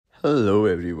Hello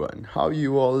everyone, how are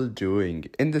you all doing?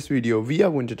 In this video, we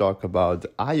are going to talk about the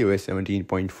iOS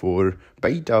 17.4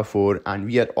 Beta 4 and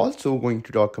we are also going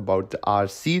to talk about the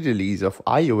RC release of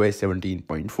iOS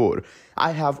 17.4. I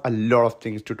have a lot of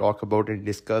things to talk about and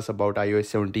discuss about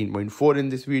iOS 17.4 in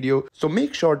this video. So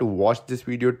make sure to watch this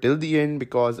video till the end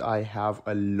because I have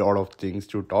a lot of things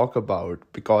to talk about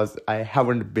because I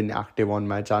haven't been active on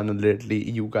my channel lately.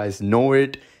 You guys know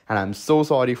it and I'm so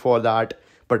sorry for that.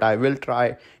 But I will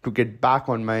try to get back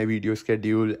on my video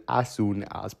schedule as soon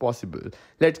as possible.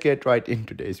 Let's get right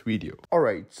into today's video.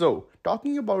 Alright, so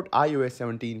talking about iOS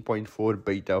 17.4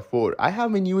 Beta 4, I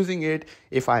have been using it.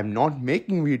 If I'm not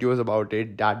making videos about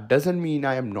it, that doesn't mean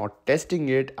I am not testing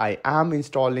it. I am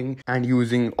installing and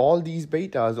using all these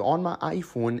betas on my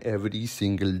iPhone every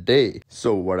single day.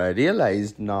 So what I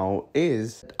realized now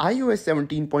is iOS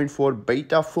 17.4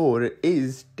 Beta 4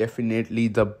 is definitely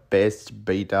the best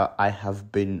beta I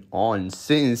have been on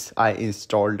since I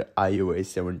installed iOS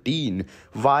 17.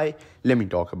 Why? Let me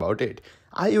talk about it.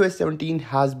 iOS 17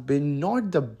 has been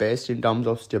not the best in terms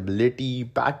of stability,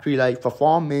 battery life,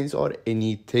 performance, or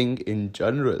anything in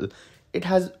general. It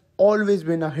has always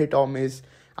been a hit or miss.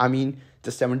 I mean,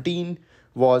 the 17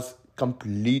 was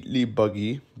completely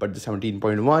buggy, but the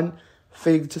 17.1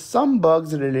 fixed some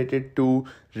bugs related to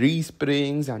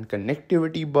resprings and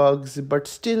connectivity bugs, but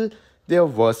still there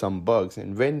were some bugs,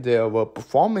 and when there were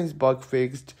performance bug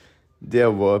fixed,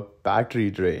 there were battery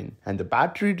drain, and the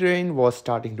battery drain was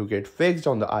starting to get fixed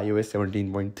on the iOS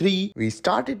 17.3. We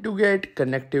started to get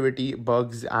connectivity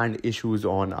bugs and issues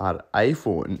on our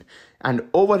iPhone, and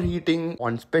overheating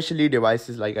on especially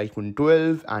devices like iPhone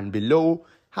 12 and below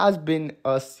has been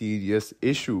a serious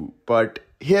issue. But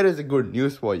here is the good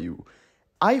news for you.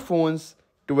 iPhones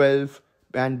 12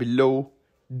 and below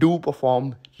do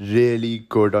perform really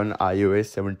good on iOS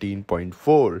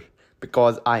 17.4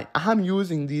 because I am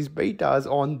using these betas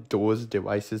on those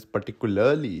devices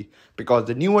particularly because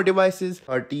the newer devices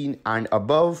 13 and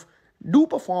above do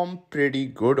perform pretty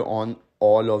good on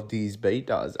all of these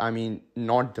betas. I mean,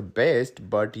 not the best,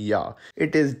 but yeah,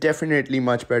 it is definitely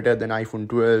much better than iPhone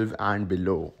 12 and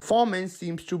below. Performance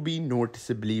seems to be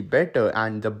noticeably better,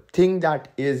 and the thing that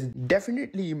is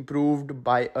definitely improved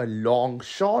by a long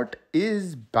shot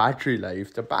is battery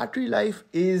life. The battery life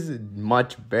is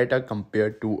much better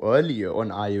compared to earlier on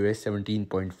iOS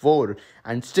 17.4,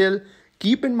 and still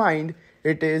keep in mind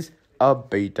it is a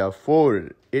beta 4.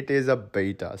 It is a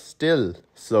beta still,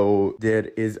 so there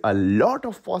is a lot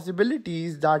of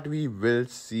possibilities that we will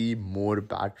see more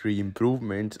battery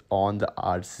improvements on the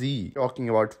RC. Talking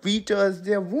about features,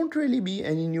 there won't really be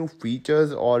any new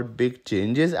features or big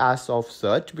changes as of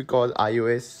such because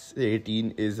iOS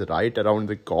 18 is right around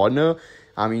the corner.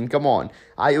 I mean, come on,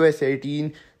 iOS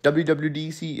 18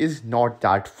 WWDC is not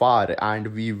that far,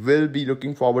 and we will be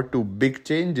looking forward to big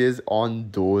changes on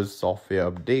those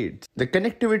software updates. The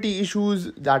connectivity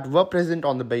issues that were present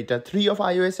on the beta 3 of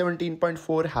iOS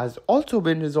 17.4 has also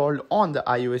been resolved on the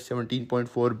iOS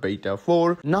 17.4 beta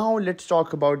 4. Now let's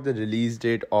talk about the release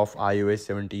date of iOS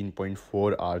 17.4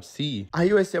 RC.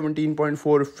 iOS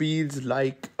 17.4 feels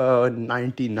like a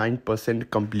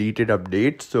 99% completed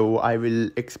update, so I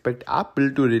will expect Apple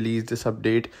to release this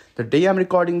update the day I'm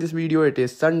recording this video. It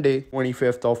is Sunday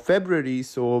 25th of February,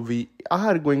 so we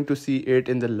are going to see it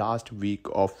in the last week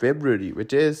of February,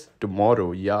 which is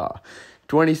tomorrow.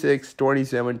 26,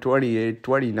 27, 28,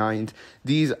 29th.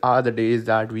 These are the days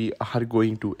that we are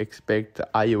going to expect the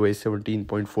iOS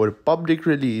 17.4 public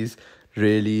release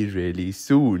really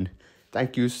soon.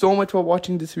 Thank you so much for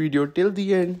watching this video till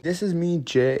the end. This is me,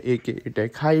 Jay, aka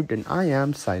Tech Hyped, and I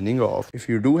am signing off. If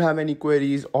you do have any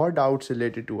queries or doubts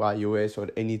related to iOS or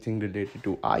anything related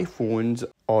to iPhones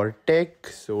or tech,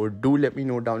 so do let me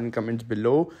know down in comments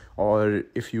below. Or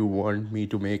if you want me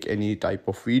to make any type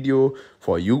of video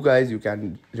for you guys, you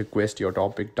can request your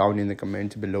topic down in the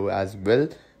comments below as well.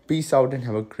 Peace out and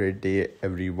have a great day,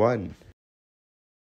 everyone.